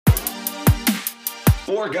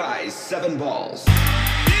Four guys, seven balls.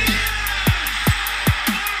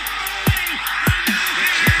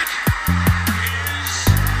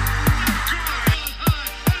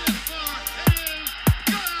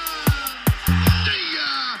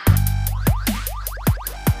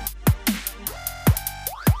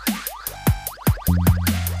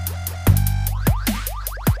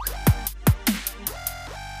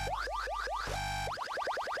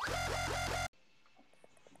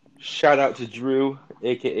 Shout out to Drew,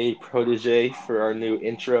 aka Protege, for our new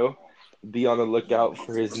intro. Be on the lookout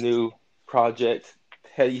for his new project.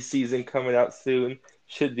 Petty season coming out soon.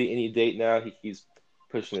 Should be any date now. He keeps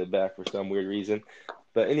pushing it back for some weird reason.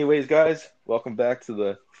 But anyways, guys, welcome back to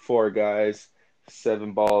the Four Guys,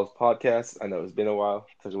 Seven Balls podcast. I know it's been a while.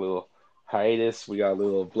 Took a little hiatus. We got a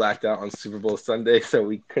little blacked out on Super Bowl Sunday, so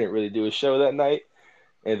we couldn't really do a show that night.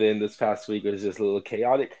 And then this past week was just a little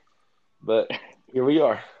chaotic. But here we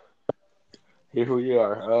are. Here we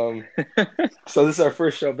are. So this is our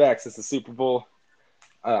first show back since the Super Bowl.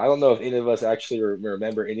 I don't know if any of us actually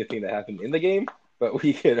remember anything that happened in the game, but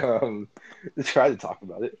we could try to talk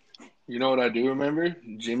about it. You know what I do remember?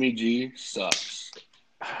 Jimmy G sucks.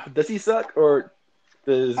 Does he suck, or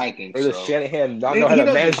does Shanahan not know how to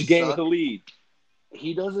manage the game with the lead?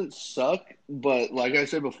 He doesn't suck, but like I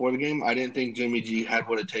said before the game, I didn't think Jimmy G had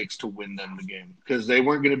what it takes to win them the game because they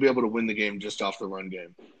weren't going to be able to win the game just off the run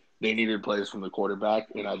game. They needed plays from the quarterback,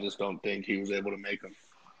 and I just don't think he was able to make them.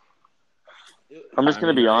 I'm just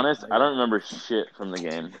going to be honest. I don't remember shit from the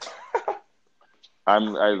game. I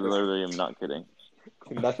literally am not kidding.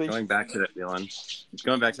 Nothing? Going back to that,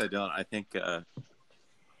 Dylan, I think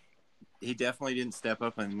he definitely didn't step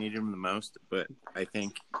up and need him the most, but I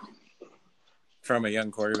think from a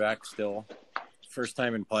young quarterback still, first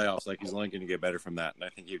time in playoffs, like he's only going to get better from that. And I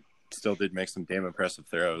think he still did make some damn impressive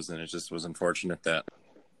throws, and it just was unfortunate that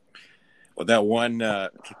that one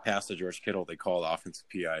pass to George Kittle they called offensive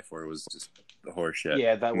PI for was just the horse shit.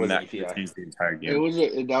 Yeah, that was PI. changed the entire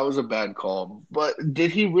game. That was a bad call. But did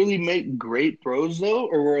he really make great throws though,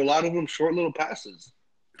 or were a lot of them short little passes?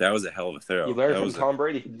 That was a hell of a throw. You learned from Tom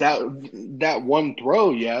Brady. That one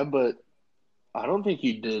throw, yeah, but I don't think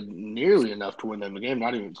he did nearly enough to win them the game.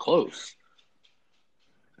 Not even close.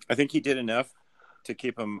 I think he did enough to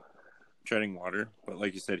keep him treading water, but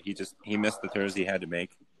like you said, he missed the throws he had to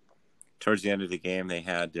make. Towards the end of the game, they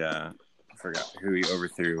had I forgot who he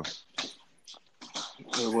overthrew.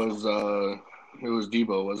 It was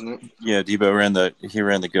Debo, wasn't it? Yeah, Debo ran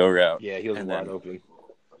the go route. Yeah, he was wide open.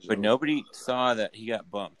 But nobody saw that he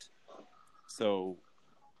got bumped. So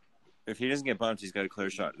if he doesn't get bumped, he's got a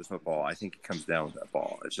clear shot at the football. I think he comes down with that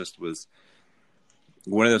ball. It just was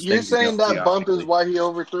one of those things. You're saying that bump is why he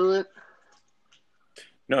overthrew it?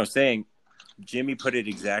 No, saying Jimmy put it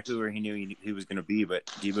exactly where he knew he was going to be, but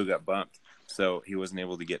Debo got bumped, so he wasn't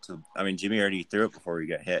able to get to. I mean, Jimmy already threw it before he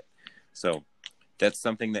got hit, so that's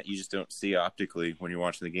something that you just don't see optically when you're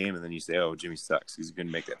watching the game, and then you say, "Oh, Jimmy sucks. He's going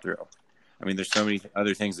to make that throw." I mean, there's so many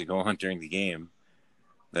other things that go on during the game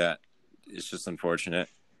that it's just unfortunate.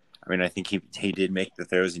 I mean, I think he did make the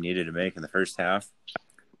throws he needed to make in the first half.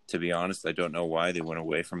 To be honest, I don't know why they went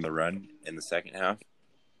away from the run in the second half.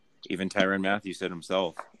 Even Tyrann Mathieu said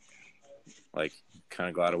himself. Like, kind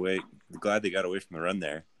of glad they got away from the run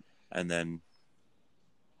there. And then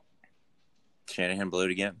Shanahan blew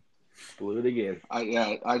it again.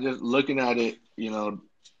 I just, looking at it,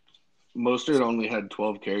 Mostert only had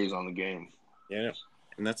 12 carries on the game. Yeah,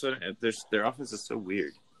 and that's what their offense is so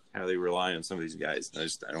weird, how they rely on some of these guys.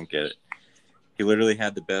 I don't get it. He literally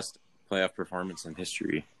had the best playoff performance in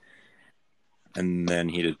history, and then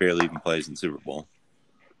he just barely even plays in the Super Bowl.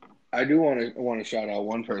 I do want to shout out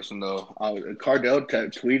one person though. Cardell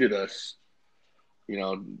tweeted us.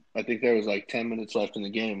 I think there was like 10 minutes left in the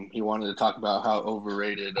game. He wanted to talk about how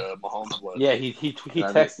overrated Mahomes was. Yeah, he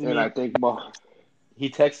texted me. And I think he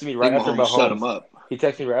texted me right after Mahomes shut him up. He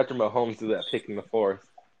texted me right after Mahomes did that pick in the fourth,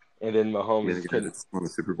 and then Mahomes won the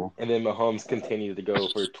Super Bowl. And then Mahomes continued to go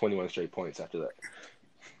for 21 straight points after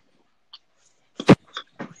that.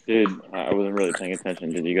 Dude, I wasn't really paying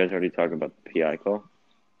attention. Did you guys already talk about the PI call?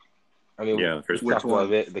 I mean, yeah, we talked about a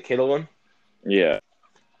bit. The Kittle one? Yeah.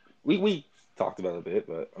 We talked about it a bit,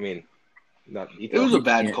 but, I mean, not detailed. It was a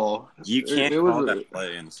bad call. You can't call that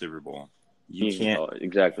play in the Super Bowl. You can't.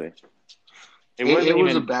 Exactly. It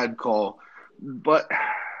was a bad call, but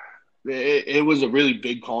it was a really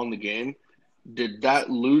big call in the game. Did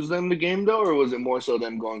that lose them the game, though, or was it more so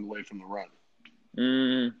them going away from the run?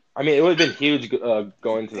 I mean, it would have been huge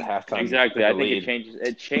going to the halftime. Exactly. I think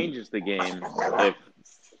it changes the game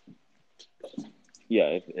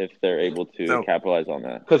if they're able to capitalize on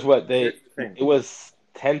that. Because it was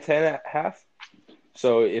 10-10 at half?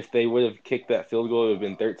 So if they would have kicked that field goal, it would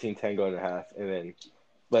have been 13-10 going to half, and then,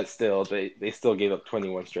 but still, they still gave up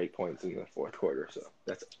 21 straight points in the fourth quarter. So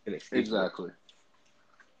that's inexcusable. Exactly.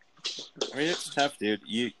 I mean, it's tough, dude.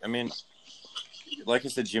 Like I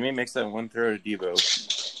said, Jimmy makes that one throw to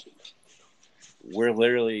Debo. We're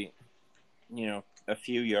literally, a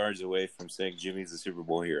few yards away from saying Jimmy's the Super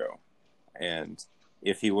Bowl hero. And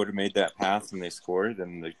if he would have made that pass and they scored,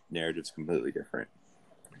 then the narrative's completely different.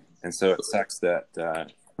 And so it sucks that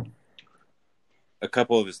a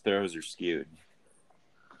couple of his throws are skewed.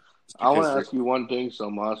 I want to ask you one thing, so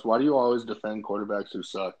Moss. Why do you always defend quarterbacks who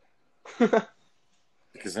suck?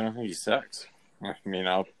 Because I don't think he sucks. I mean,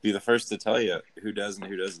 I'll be the first to tell you who does and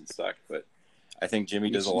who doesn't suck, but I think Jimmy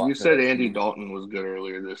does a lot. You said Andy Dalton was good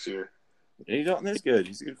earlier this year. Andy Dalton is good.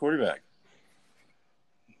 He's a good quarterback.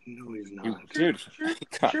 No, he's not. Dude,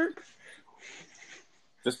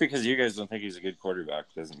 just because you guys don't think he's a good quarterback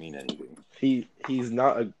doesn't mean anything. He's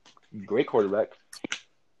not a great quarterback.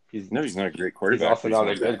 He's not a great quarterback. He's also not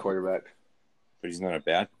a good quarterback. But he's not a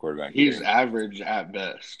bad quarterback. He's either. average at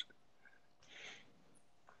best.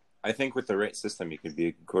 I think with the right system, he could be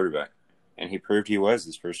a good quarterback. And he proved he was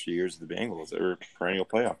his first few years of the Bengals. They were a perennial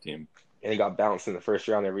playoff team. And he got bounced in the first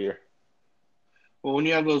round every year. Well, when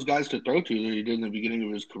you have those guys to throw to that he did in the beginning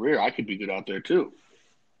of his career, I could be good out there too.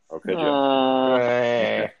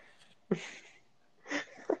 Okay,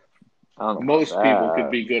 Most people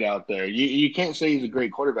could be good out there. You can't say he's a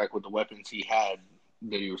great quarterback with the weapons he had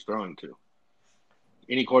that he was throwing to.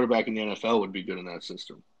 Any quarterback in the NFL would be good in that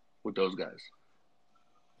system with those guys.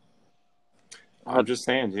 I'm just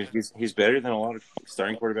saying, dude, he's better than a lot of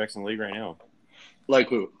starting quarterbacks in the league right now. Like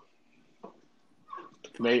who?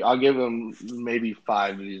 I'll give him maybe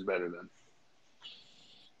 5 that he's better than.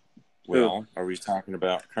 Well, are we talking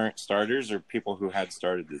about current starters or people who had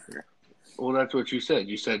started this year? Well, that's what you said.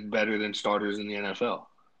 You said better than starters in the NFL.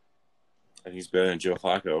 I think he's better than Joe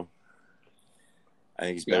Flacco. I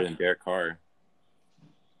think he's better than Derek Carr.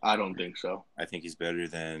 I don't think so. I think he's better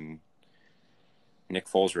than Nick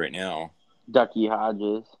Foles right now. Ducky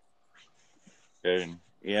Hodges. But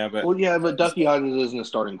Ducky Hodges isn't a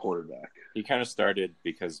starting quarterback. He kind of started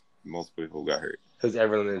because most people got hurt. Because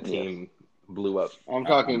everyone on the team blew up. I'm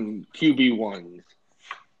talking QB1s.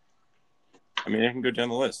 I mean, I can go down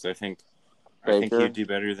the list. I think he'd do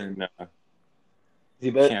better than. Is he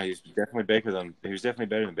better? Yeah, he's definitely better than. He was definitely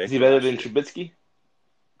better than Baker. Is he better than Trubisky?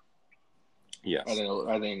 Yes.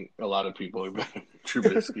 I think a lot of people are better than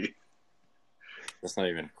Trubisky. That's not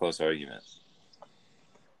even a close argument.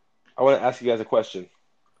 I want to ask you guys a question.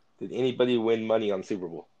 Did anybody win money on Super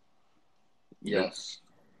Bowl? Yes.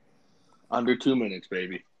 Under 2 minutes,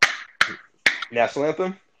 baby. National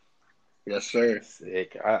anthem? Yes, sir.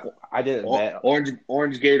 Sick. I didn't bet. Orange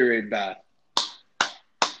Gatorade bath.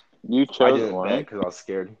 You I chose didn't bet orange. because I was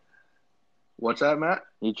scared. What's that, Matt?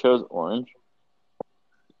 You chose orange.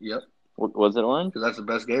 Yep. Was it orange? Because that's the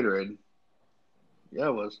best Gatorade. Yeah,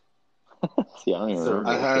 it was. See, I don't even remember.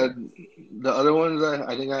 I had the other ones.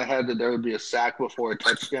 I think I had that there would be a sack before a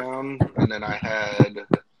touchdown, and then I had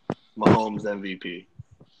Mahomes MVP.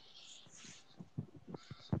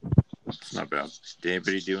 It's not bad. Did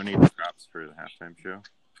anybody do any props for the halftime show?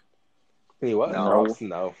 Any what?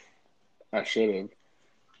 No. I should have.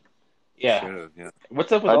 Yeah. Should've, yeah.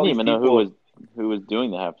 What's up with I all didn't these even people? know who was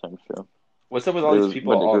doing the halftime show. What's up with all these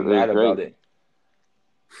people all mad about it?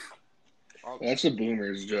 That's the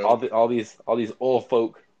boomers, Joe. All these old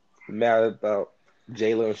folk mad about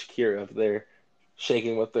J-Lo and Shakira up there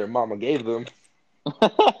shaking what their mama gave them.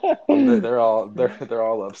 they're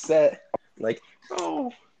all upset. Like,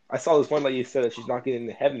 oh, I saw this one lady said that she's not getting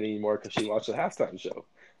into heaven anymore because she watched the halftime show.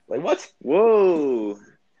 Like, what? Whoa.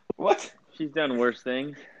 What? She's done worse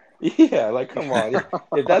things. Yeah, like, come on.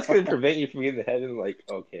 If that's going to prevent you from getting to heaven, like,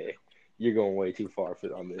 okay, you're going way too far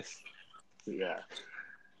on this. Yeah.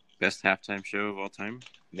 Best halftime show of all time?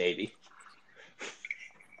 Maybe.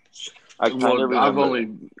 I've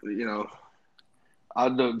only, the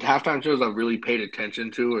halftime shows I've really paid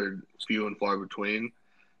attention to are few and far between,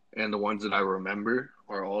 and the ones that I remember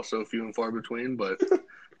are also few and far between. But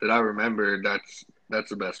that I remember, that's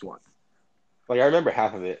the best one. Like, I remember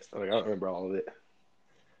half of it. Like, I don't remember all of it.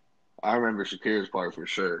 I remember Shakira's part for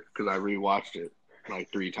sure because I rewatched it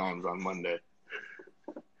like 3 times on Monday.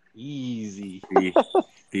 Easy.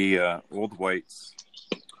 The old whites.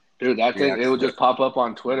 Dude, that thing, it would just pop up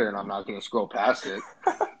on Twitter, and I'm not going to scroll past it.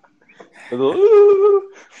 The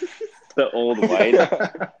old white.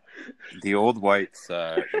 The old whites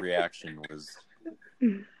reaction was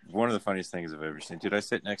one of the funniest things I've ever seen. Dude, I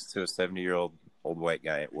sit next to a 70-year-old old white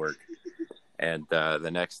guy at work, and the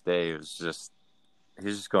next day it was just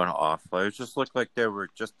He's just going off. It just looked like they were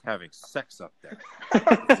just having sex up there.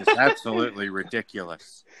 It's just absolutely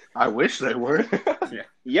ridiculous. I wish they were.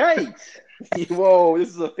 Yikes! Whoa, this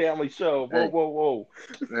is a family show. Whoa, Hey. whoa,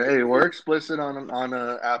 Hey, we're explicit on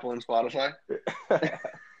Apple and Spotify,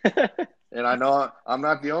 and I know I'm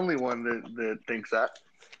not the only one that thinks that.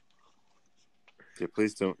 Yeah,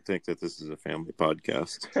 please don't think that this is a family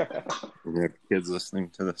podcast. We have kids listening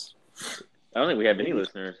to this. I don't think we have any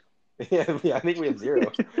listeners. yeah, I think we have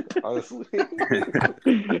 0. Honestly,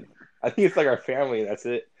 I think it's like our family. That's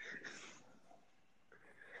it.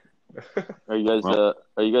 Are you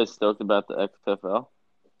guys stoked about the XFL?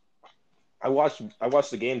 I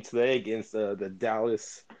watched the game today against the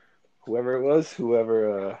Dallas,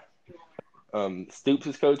 whoever Stoops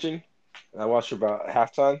is coaching. And I watched about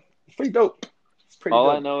halftime. It's pretty dope. It's pretty All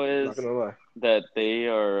dope. I know is Not gonna lie. that they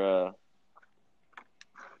are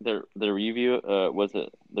the review was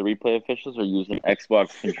it the replay officials are using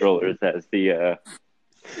Xbox controllers as the.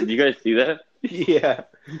 Did you guys see that? Yeah.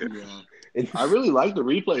 I really like the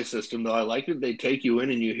replay system, though. I like that they take you in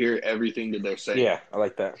and you hear everything that they're saying. Yeah, I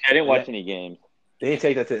like that. I didn't watch any games. They didn't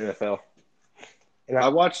take that to the NFL. And I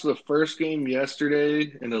watched the first game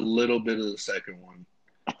yesterday and a little bit of the second one.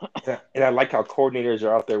 I like how coordinators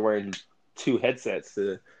are out there wearing 2 headsets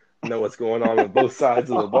to know what's going on with both sides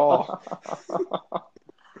of the ball.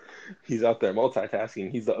 He's out there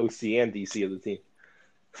multitasking. He's the OC and DC of the team.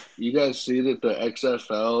 You guys see that the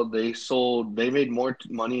XFL, they made more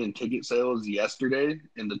money in ticket sales yesterday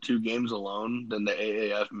in the 2 games alone than the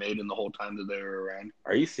AAF made in the whole time that they were around.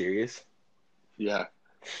 Are you serious? Yeah.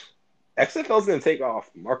 XFL's going to take off.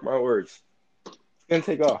 Mark my words. It's going to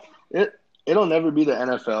take off. It'll never be the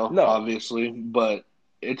NFL, No. obviously, but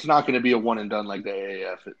it's not going to be a one and done like the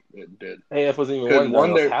AAF it did. AAF wasn't even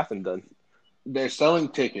one, it was half and done. They're selling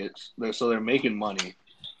tickets, so they're making money.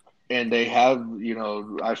 And they have,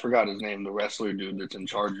 I forgot his name, the wrestler dude that's in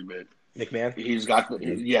charge of it. McMahon? He's got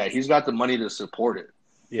the money to support it.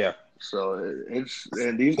 Yeah. So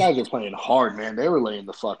and these guys are playing hard, man. They were laying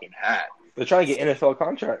the fucking hat. They're trying to get NFL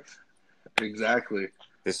contracts. Exactly.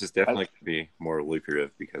 This is definitely going to be more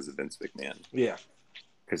lucrative because of Vince McMahon. Yeah.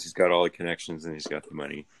 Because he's got all the connections and he's got the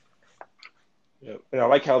money. Yep. And I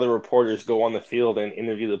like how the reporters go on the field and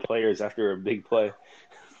interview the players after a big play.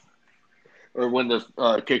 Or when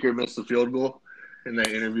the kicker missed the field goal and they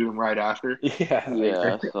interview him right after. Yeah.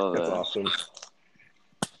 Yeah, I saw that. That's awesome.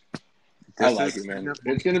 I like it, man.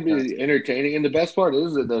 It's going to be entertaining. And the best part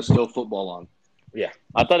is that there's still football on. Yeah.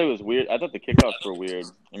 I thought it was weird. I thought the kickoffs were weird.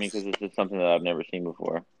 I mean, because it's just something that I've never seen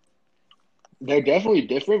before. They're definitely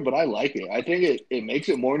different, but I like it. I think it makes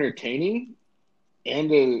it more entertaining,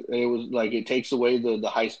 and it takes away the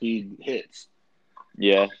high speed hits.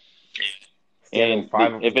 Yeah. And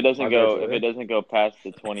if it doesn't go past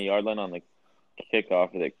the 20-yard line on the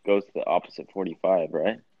kickoff, it goes to the opposite 45,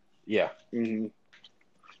 right? Yeah. Mm-hmm.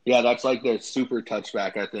 Yeah, that's like the super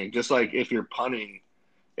touchback, I think. Just like if you're punting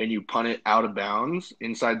and you punt it out of bounds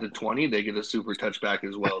inside the 20, they get a super touchback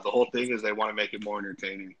as well. The whole thing is they want to make it more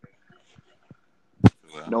entertaining.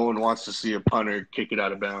 Wow. No one wants to see a punter kick it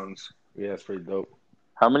out of bounds. Yeah, it's pretty dope.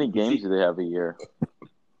 How many games do they have a year?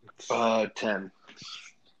 10.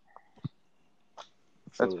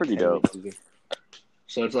 That's pretty dope.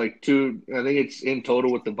 So it's like 2. I think it's in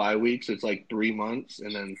total with the bye weeks. It's like 3 months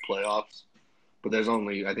and then playoffs. But there's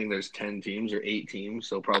 10 teams or 8 teams,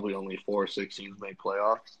 so probably only 4 or 6 teams make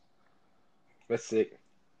playoffs. That's sick.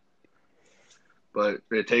 But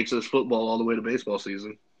it takes us football all the way to baseball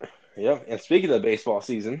season. Yeah, and speaking of baseball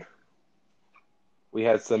season, we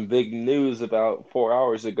had some big news about 4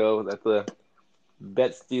 hours ago that the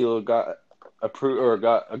Betts deal got approved or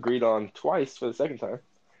got agreed on twice for the second time.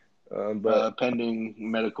 But pending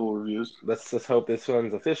medical reviews. Let's just hope this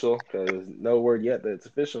one's official because there's no word yet that it's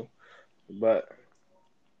official. But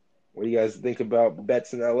what do you guys think about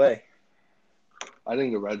Betts in LA? I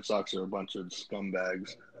think the Red Sox are a bunch of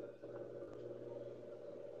scumbags.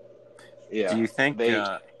 Yeah. Do you think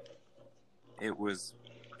it was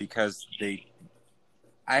because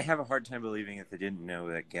I have a hard time believing that they didn't know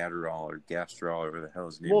that Gatterall or Gastrol or whatever the hell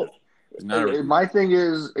his name is. My thing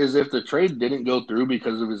is if the trade didn't go through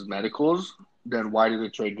because of his medicals, then why did the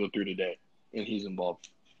trade go through today? And he's involved.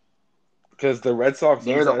 Because the Red Sox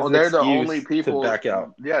they're the only people to back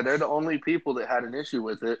out. Yeah, they're the only people that had an issue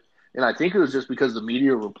with it. And I think it was just because the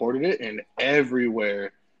media reported it, and everybody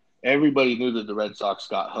knew that the Red Sox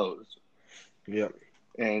got hosed. Yep.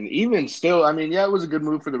 And even still, I mean, yeah, it was a good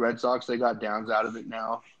move for the Red Sox. They got Downs out of it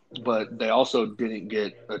now, but they also didn't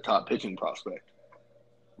get a top pitching prospect.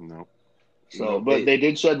 No. So, but they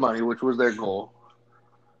did shed money, which was their goal.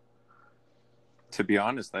 To be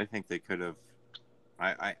honest, I think they could have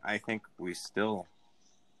I think we still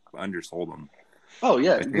undersold him. Oh,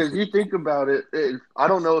 yeah, I think because you think about it, I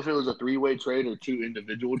don't know if it was a three-way trade or two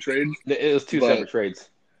individual trades. It was two But- separate trades.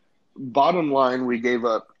 Bottom line, we gave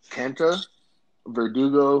up Kenta,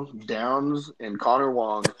 Verdugo, Downs, and Connor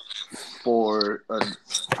Wong for a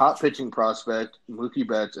top pitching prospect, Mookie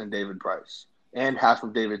Betts, and David Price, and half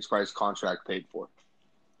of David Price's contract paid for.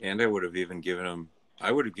 And I would have even given him.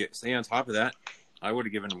 I would have stay on top of that. I would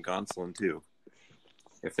have given him Gonsolin too,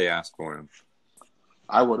 if they asked for him.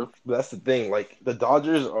 I would have. But that's the thing. Like, the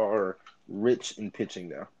Dodgers are rich in pitching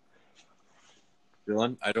now.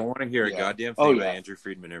 Dylan, I don't want to hear a Yeah. goddamn Oh, thing about yeah. Andrew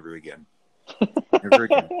Friedman ever again. Never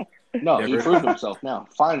again. No, he Never. proved himself now.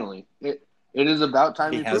 Finally. It is about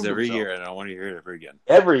time He he has proved every himself. year, and I don't want to hear it ever again.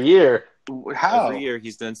 Every year. How? Every year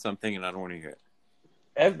he's done something, and I don't want to hear it.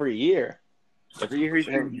 Every year. Every year he's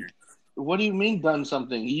been here. What do you mean done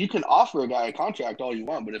something? You can offer a guy a contract all you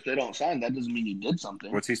want, but if they don't sign, that doesn't mean you did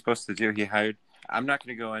something. What's he supposed to do? He hired. I'm not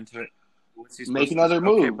going to go into it. What's he Make supposed another to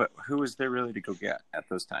do? Okay, move. but who was there really to go get at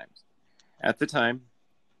those times? At the time,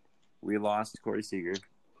 we lost Corey Seager.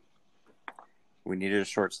 We needed a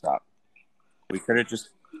shortstop. We could have just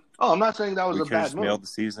Oh, I'm not saying that was we a could have bad just move. mailed the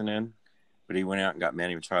season in, but he went out and got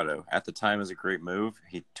Manny Machado. At the time, it was a great move.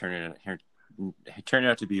 He turned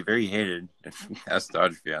out to be very hated as a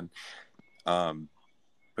Dodger fan.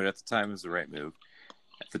 But at the time, it was the right move.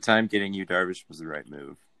 At the time, getting Yu Darvish was the right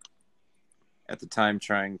move. At the time,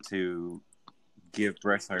 trying to give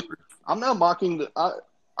Bryce Harper. I'm not knocking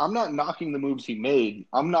the moves he made.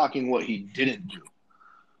 I'm knocking what he didn't do.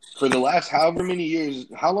 For the last however many years,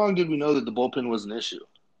 how long did we know that the bullpen was an issue?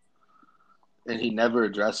 And he never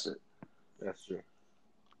addressed it. That's true.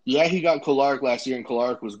 Yeah, he got Kolarek last year, and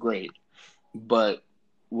Kolarek was great. But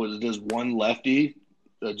does one lefty,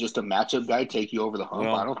 just a matchup guy, take you over the hump?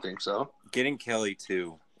 Well, I don't think so. Getting Kelly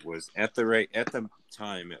too was at the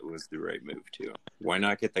time it was the right move too. Why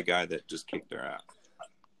not get the guy that just kicked their ass?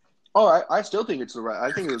 Oh, I still think it's the right.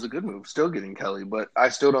 I think it was a good move, still getting Kelly, but I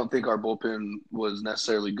still don't think our bullpen was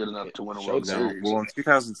necessarily good enough to win a World No, Series. well, in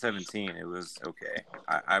 2017 it was okay.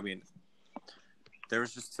 I mean, there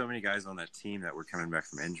was just so many guys on that team that were coming back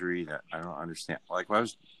from injury that I don't understand. Like, I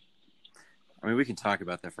mean, we can talk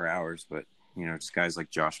about that for hours, but just guys like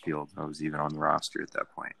Josh Field, I was even on the roster at that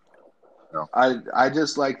point. So. I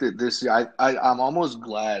just like that this year. I'm almost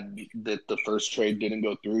glad that the first trade didn't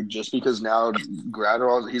go through, just because now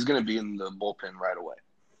Gratterall, he's going to be in the bullpen right away.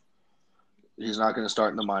 He's not going to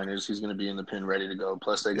start in the minors. He's going to be in the pen ready to go.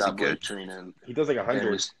 Plus, they got Blake Trina. He does like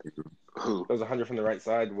 100. Who? Does 100 from the right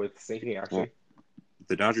side with sinking action. Well,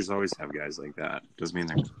 the Dodgers always have guys like that. Doesn't mean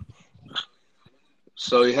they're.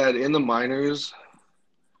 So he had in the minors.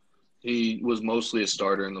 He was mostly a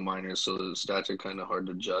starter in the minors, so the stats are kind of hard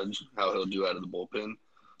to judge how he'll do out of the bullpen.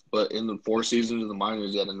 But in the 4 seasons in the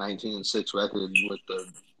minors, he had a 19-6 record with the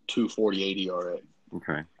 2.48 ERA.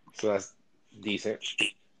 Okay. So that's decent.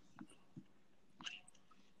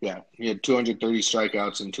 Yeah, he had 230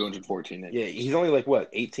 strikeouts and 214 innings. Yeah, he's only like,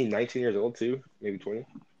 18, 19 years old too? Maybe 20?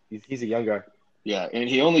 He's a young guy. Yeah, and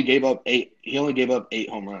he only gave up 8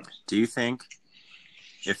 home runs. Do you think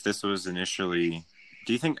if this was initially –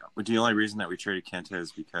 do you think the only reason that we traded Kenta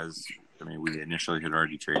is because, we initially had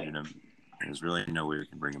already traded him? There's really no way we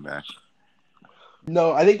can bring him back.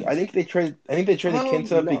 No, I think they traded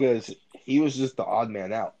Kenta No. because he was just the odd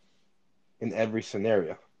man out in every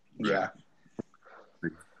scenario. Yeah.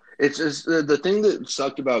 It's just the thing that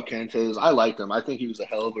sucked about Kenta is I liked him. I think he was a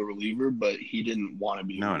hell of a reliever, but he didn't want to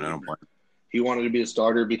be a No, reliever. I don't blame him. He wanted to be a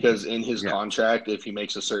starter because in his Yeah. contract, if he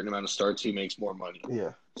makes a certain amount of starts, he makes more money.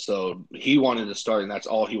 Yeah. So he wanted to start, and that's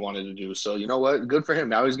all he wanted to do. So you know what? Good for him.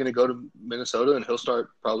 Now he's going to go to Minnesota, and he'll start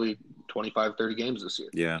probably 25, 30 games this year.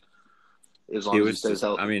 Yeah. As long as he stays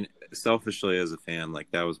healthy. Selfishly as a fan,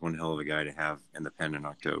 that was one hell of a guy to have in the pen in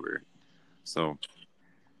October. So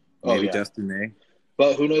maybe Dustin May.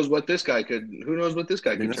 But who knows what this guy could turn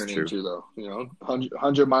that's true. into, though.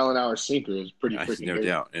 100-mile-an-hour sinker is pretty freaking No good.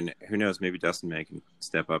 doubt. And who knows, maybe Dustin May can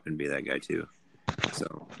step up and be that guy too.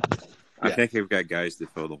 So I Yeah. think they've got guys to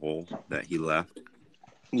fill the hole that he left.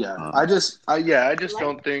 Yeah, Um, I just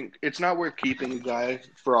don't think it's not worth keeping a guy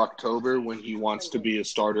for October when he wants to be a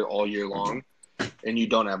starter all year long, and you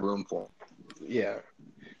don't have room for him. Yeah.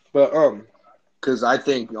 But Because I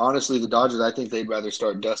think honestly, the Dodgers, I think they'd rather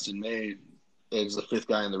start Dustin May as the 5th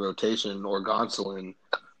guy in the rotation or Gonsolin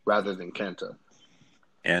rather than Kenta.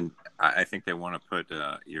 And I think they want to put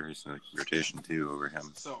Urias in the rotation too over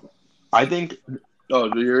him. so I think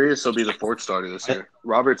Urias will be the 4th starter this year.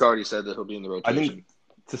 Roberts already said that he'll be in the I rotation. think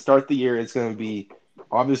to start the year it's going to be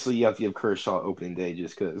obviously you have to give Kershaw opening day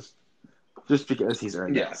just because he's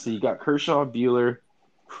earned Yeah. it. So you got Kershaw, Bueller,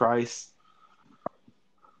 Price,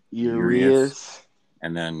 Urias,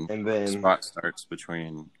 and then spot starts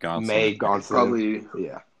between Gonsolin May, Gonsolin. Probably.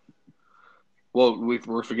 Yeah. Well,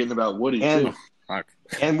 we're forgetting about Woody, And too. Fuck.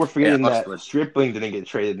 And we're forgetting that Wood. Stripling didn't get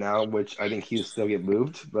traded now, which I think he'll still get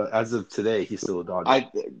moved. But as of today, he's still a Dodger.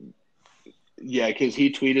 Yeah, because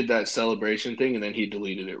he tweeted that celebration thing and then he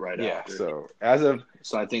deleted it right after. So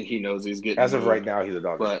I think he knows he's getting as of moved. right now, he's a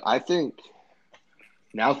Dodger. But I think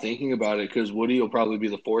now thinking about it, because Woody will probably be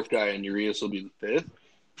the fourth guy and Urias will be the fifth.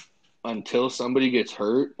 Until somebody gets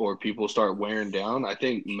hurt or people start wearing down, I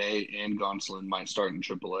think May and Gonsolin might start in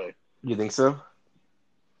AAA. You think so?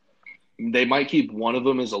 They might keep one of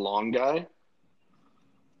them as a long guy,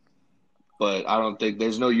 but I don't think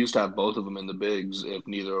there's no use to have both of them in the bigs if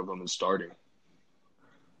neither of them is starting.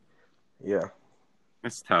 Yeah.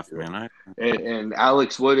 It's tough, man. And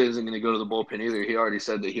Alex Wood isn't going to go to the bullpen either. He already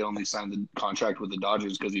said that he only signed the contract with the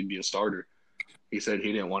Dodgers because he'd be a starter. He said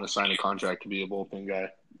he didn't want to sign a contract to be a bullpen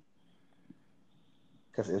guy.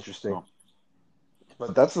 That's interesting.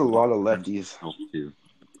 But that's a lot of lefties.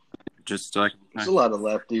 Just like It's a lot of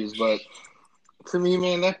lefties, but to me,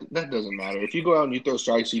 man, that doesn't matter. If you go out and you throw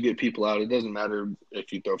strikes, you get people out. It doesn't matter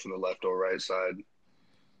if you throw from the left or right side.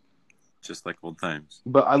 Just like old times.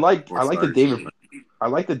 But I like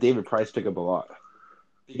the David Price pickup a lot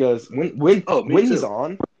because when he's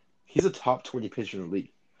on, he's a top 20 pitcher in the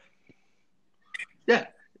league. Yeah,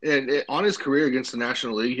 and on his career against the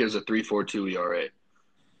National League, he has a 3.42 ERA.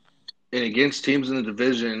 And against teams in the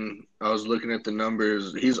division, I was looking at the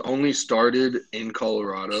numbers. He's only started in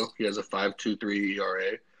Colorado. He has a 5.23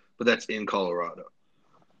 ERA, but that's in Colorado.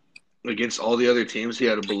 Against all the other teams, he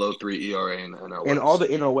had a below 3 ERA in NL West. And all the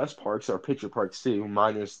NL West parks are pitcher parks too,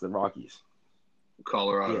 minus the Rockies.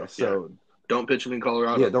 Colorado. Yeah, so don't pitch him in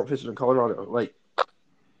Colorado. Yeah, don't pitch him in Colorado. Like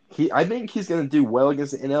I think he's gonna do well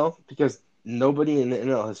against the NL because nobody in the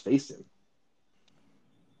NL has faced him.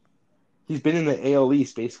 He's been in the AL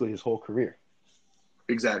East basically his whole career.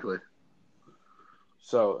 Exactly.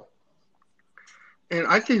 So, and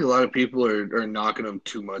I think a lot of people are knocking him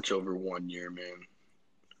too much over 1 year, man.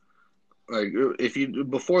 Like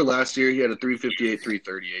before last year, he had a 3.58,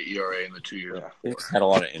 3.38 ERA in the 2 years. Yeah, he's had a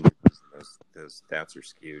lot of injuries. Those stats are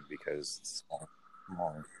skewed because it's small.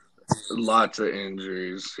 Lots of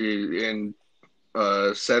injuries. In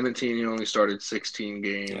 17, he only started 16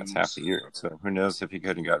 games. Yeah, it's half a year. So who knows if he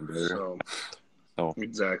could have gotten better. So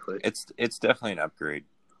exactly. It's definitely an upgrade.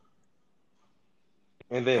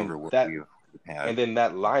 And then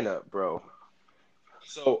that lineup, bro.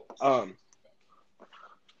 So,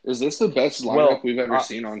 is this the best lineup we've ever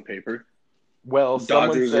seen on paper? Well,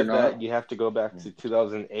 Dodgers someone said that you have to go back to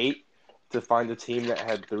 2008 to find a team that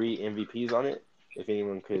had 3 MVPs on it. If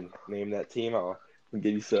anyone could name that team, I'll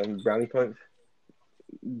give you some brownie points.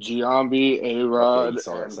 Giambi, A-Rod,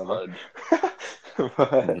 and Bud.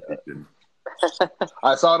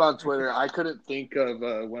 I saw it on Twitter. I couldn't think of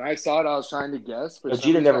when I saw it. I was trying to guess. But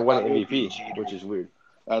Jeter never won an MVP, which is weird.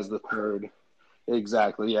 As the third,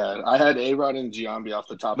 exactly. Yeah, I had A-Rod and Giambi off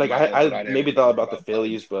the top. Like of my head, I maybe thought about the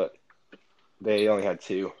Phillies, but they only had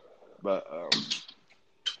 2. But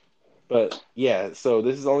yeah, so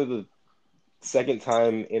this is only the second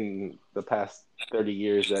time in the past 30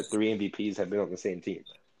 years that 3 MVPs have been on the same team.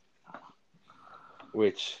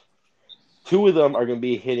 Which 2 of them are going to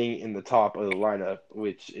be hitting in the top of the lineup,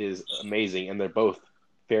 which is amazing, and they're both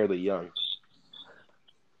fairly young.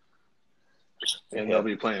 And they'll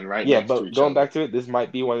be playing right next next but to each going other. back to it, this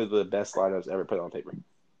might be one of the best lineups ever put on paper,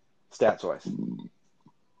 stats-wise.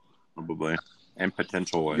 Probably. And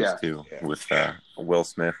potential-wise, too, with Will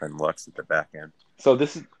Smith and Lux at the back end. So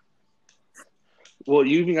this is... Well,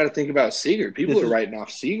 you even got to think about Seager. People are writing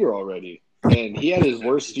off Seager already. And he had his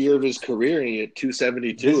worst year of his career, and he had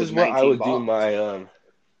 272. This is what I would bombs. do my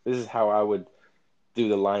this is how I would do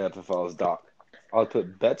the lineup if I was Doc. I would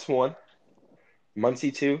put Betts 1,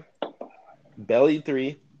 Muncy 2, Belly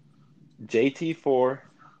 3, JT 4,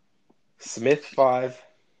 Smith 5,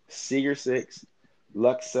 Seager 6,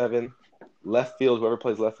 Lux 7, left field, whoever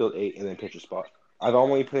plays left field 8, and then pitcher spot. I've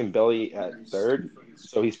only put in Belly at third,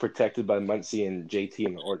 so he's protected by Muncy and JT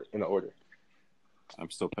in the order.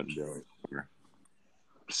 I'm still putting Belly here.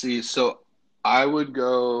 See, so I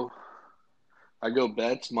go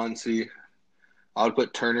Betts, Muncy. I would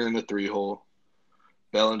put Turner in the 3-hole,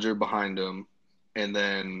 Bellinger behind him, and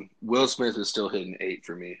then Will Smith is still hitting 8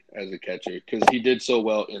 for me as a catcher because he did so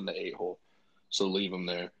well in the 8-hole. So leave him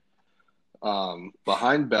there.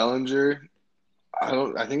 Behind Bellinger,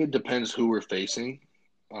 I think it depends who we're facing.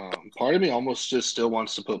 Part of me almost just still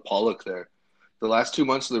wants to put Pollock there. The last 2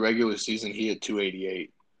 months of the regular season, he had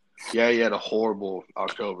 288. Yeah, he had a horrible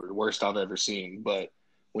October, the worst I've ever seen. But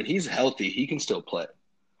when he's healthy, he can still play.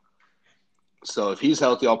 So if he's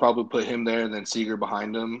healthy, I'll probably put him there and then Seager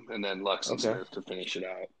behind him and then Lux and Okay. Smith to finish it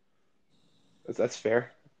out. That's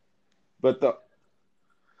fair. But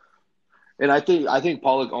And I think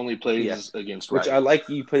Pollock only plays against which righties. I like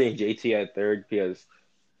you putting JT at third because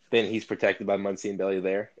then he's protected by Muncy and Belly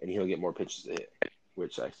there, and he'll get more pitches to hit,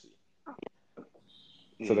 which I see.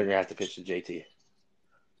 So they're gonna have to pitch to JT.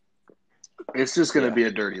 It's just gonna be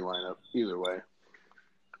a dirty lineup either way.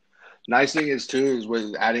 Nice thing is too is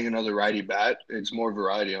with adding another righty bat, it's more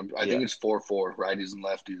variety. I think it's 4-4 righties and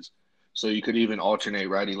lefties, so you could even alternate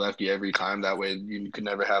righty lefty every time. That way, you could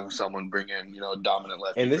never have someone bring in a dominant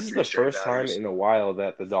lefty. And this is the first time in a while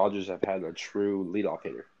that the Dodgers have had a true leadoff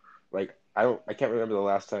hitter. Like I can't remember the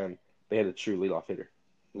last time they had a true leadoff hitter.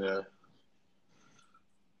 Yeah.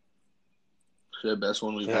 The best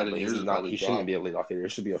one we've had in years is probably he shouldn't be a leadoff hitter.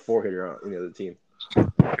 It should be a 4-hitter on any other team.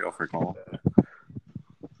 Go for call.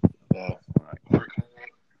 Yeah.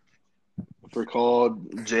 For call,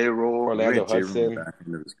 J. Roll, Orlando Hudson. Back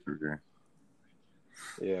into his career.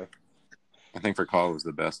 Yeah. I think for call was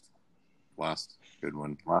the best, last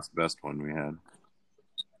best one we had.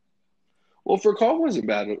 Well, for call wasn't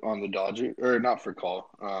bad on the Dodgers, or not for call.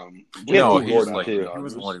 No, he Gordon was too. He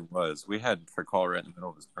wasn't what he was. We had for call right in the middle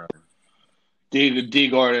of his prime. D.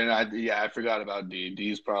 Gordon, I forgot about D.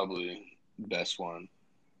 D's probably the best one.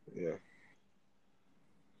 Yeah.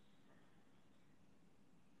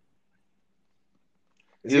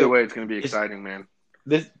 Either way, it's going to be exciting, man.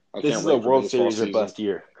 This is a World Series or bust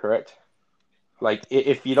year, correct? Like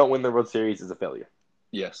if you don't win the World Series, it's a failure.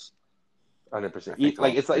 Yes, 100%.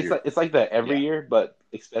 It's like that every year, but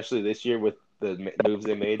especially this year with the moves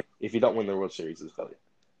they made. If you don't win the World Series, it's a failure.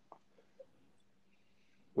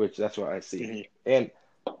 Which that's what I see, and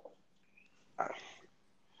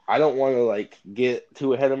I don't want to get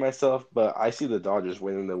too ahead of myself, but I see the Dodgers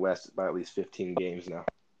winning the West by at least 15 games now.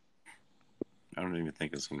 I don't even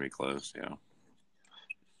think it's going to be close. Yeah.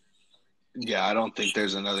 Yeah, I don't think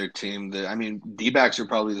there's another team that. I mean, D-backs are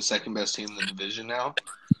probably the second best team in the division now,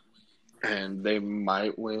 and they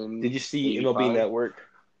might win. Did you see 85? MLB Network?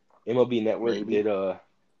 MLB Network Maybe. did a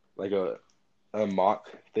mock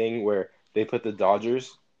thing where they put the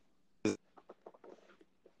Dodgers.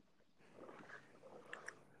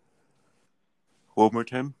 One more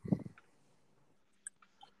time.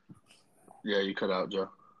 Yeah, you cut out, Joe.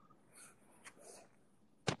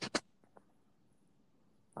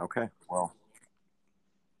 Okay, well.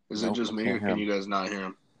 Is it just me, or can you guys not hear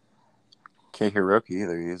him? Can't hear Roki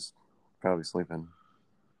either. He's probably sleeping.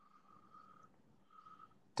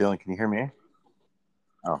 Dylan, can you hear me?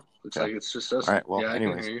 Oh, looks like it's just us. All right, well, yeah,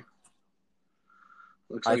 anyways. I can hear you.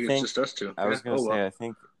 Looks like it's just us two. I was going to say, I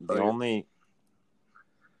think the only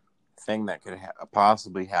thing that could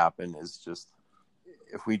possibly happen is just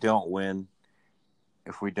if we don't win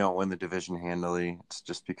the division handily, it's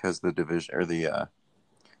just because the division or the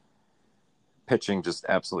pitching just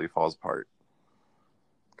absolutely falls apart.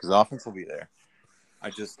 Because the offense will be there.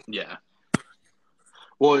 Yeah.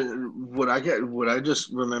 Well, what I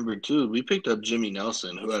just remembered too, we picked up Jimmy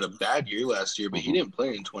Nelson, who had a bad year last year, but he didn't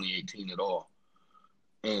play in 2018 at all.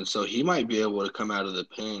 And so he might be able to come out of the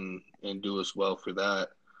pen and do us well for that.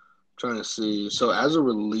 I'm trying to see. So as a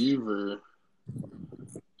reliever,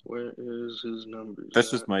 where is his numbers?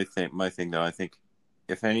 That's just my thing. My thing, though, I think,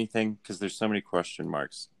 if anything, because there's so many question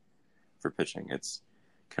marks for pitching. It's,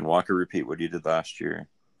 can Walker repeat what he did last year?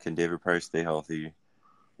 Can David Price stay healthy?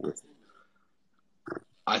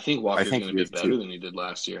 I think Walker's going to be better than he did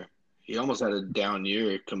last year. He almost had a down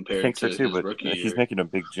year compared to his rookie year. He's making a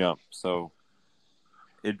big jump, so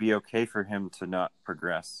it'd be okay for him to not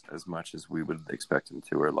progress as much as we would expect him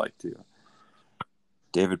to or like to.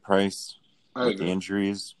 David Price, with the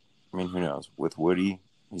injuries, I mean, who knows? With Woody,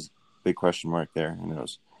 he's a big question mark there. Who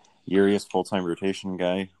knows? Urias, full-time rotation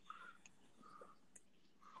guy.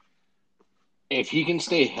 If he can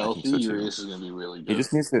stay healthy, Urias is going to be really good. He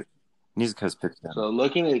just needs to cut his pitch down. So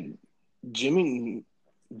looking at Jimmy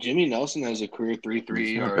Nelson has a career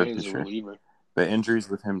 3.3 ERA as a reliever. But injuries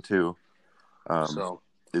with him too.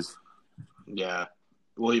 Yeah.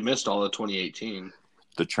 Well, he missed all of 2018.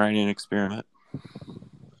 The training experiment.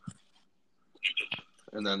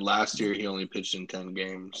 And then last year he only pitched in 10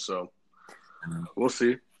 games. So we'll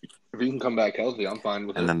see. If he can come back healthy, I'm fine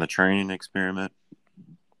with it. And then the training experiment,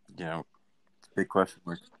 big question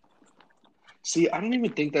mark. See, I don't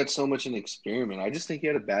even think that's so much an experiment. I just think he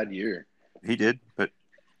had a bad year. He did, but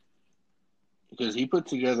because he put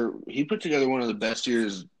together one of the best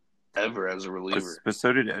years ever as a reliever. But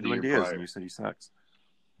so did Edwin Diaz, and you said he sucks.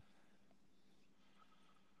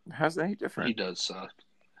 How's that any different? He does suck.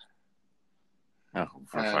 Oh,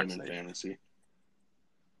 for I had him fuck's in sake. fantasy.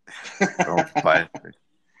 Don't buy it.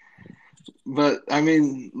 But I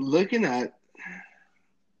mean, looking at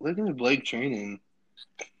Blake Trinan,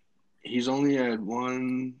 he's only had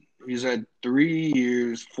one. He's had 4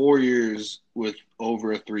 years with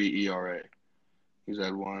over a 3 ERA. He's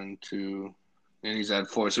had 1, 2, and he's had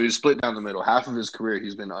 4. So he's split down the middle. Half of his career,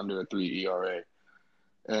 he's been under a 3 ERA.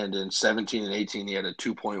 And in 17 and 18, he had a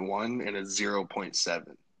 2.1 and a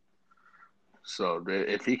 0.7. So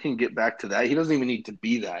if he can get back to that, he doesn't even need to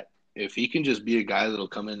be that. If he can just be a guy that'll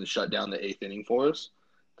come in and shut down the 8th inning for us,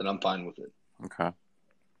 then I'm fine with it. Okay.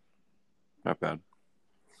 Not bad.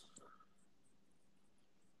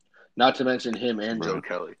 Not to mention him and Joe Right.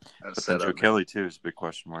 Kelly. But then Joe Kelly, too, is a big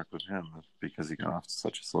question mark with him because he got off to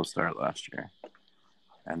such a slow start last year.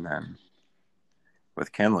 And then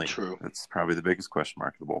with Kenley, True. That's probably the biggest question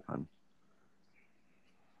mark of the bullpen.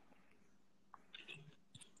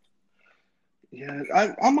 Yeah,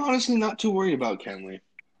 I'm honestly not too worried about Kenley.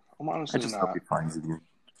 I'm I honestly just not. hope he finds it.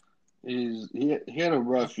 He had a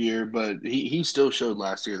rough year, but he still showed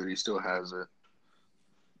last year that he still has it.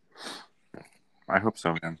 I hope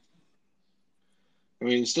so, man. I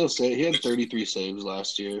mean, he had 33 saves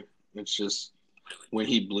last year. It's just when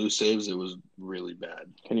he blew saves, it was really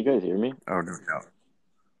bad. Can you guys hear me? Oh, no doubt.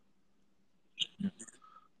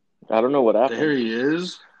 I don't know what There happened. he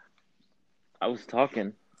is. I was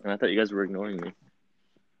talking, and I thought you guys were ignoring me.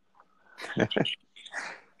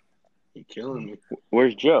 He killing me.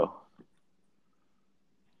 Where's Joe?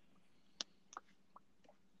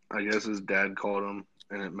 I guess his dad called him,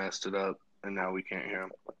 and it messed it up, and now we can't hear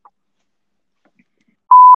him.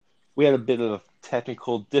 We had a bit of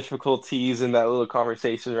technical difficulties in that little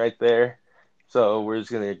conversation right there. So we're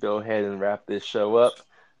just going to go ahead and wrap this show up.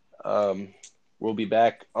 We'll be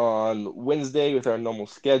back on Wednesday with our normal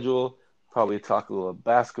schedule. Probably talk a little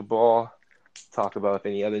basketball, talk about if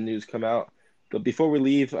any other news come out. But before we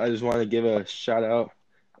leave, I just want to give a shout out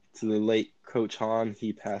to the late Coach Hahn.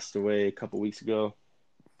 He passed away a couple weeks ago.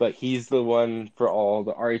 But he's the one for all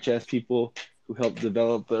the RHS people who helped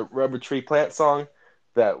develop the Rubber Tree Plant song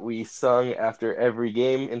that we sung after every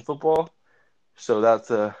game in football. So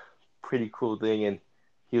that's a pretty cool thing. And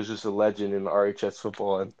he was just a legend in RHS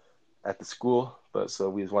football and at the school. But so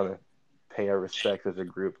we just want to pay our respect as a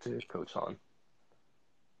group to Coach Hahn.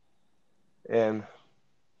 And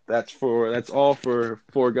that's all for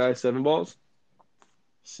 4 Guys, 7 Balls.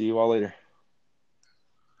 See you all later.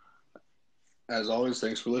 As always,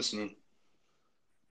 thanks for listening.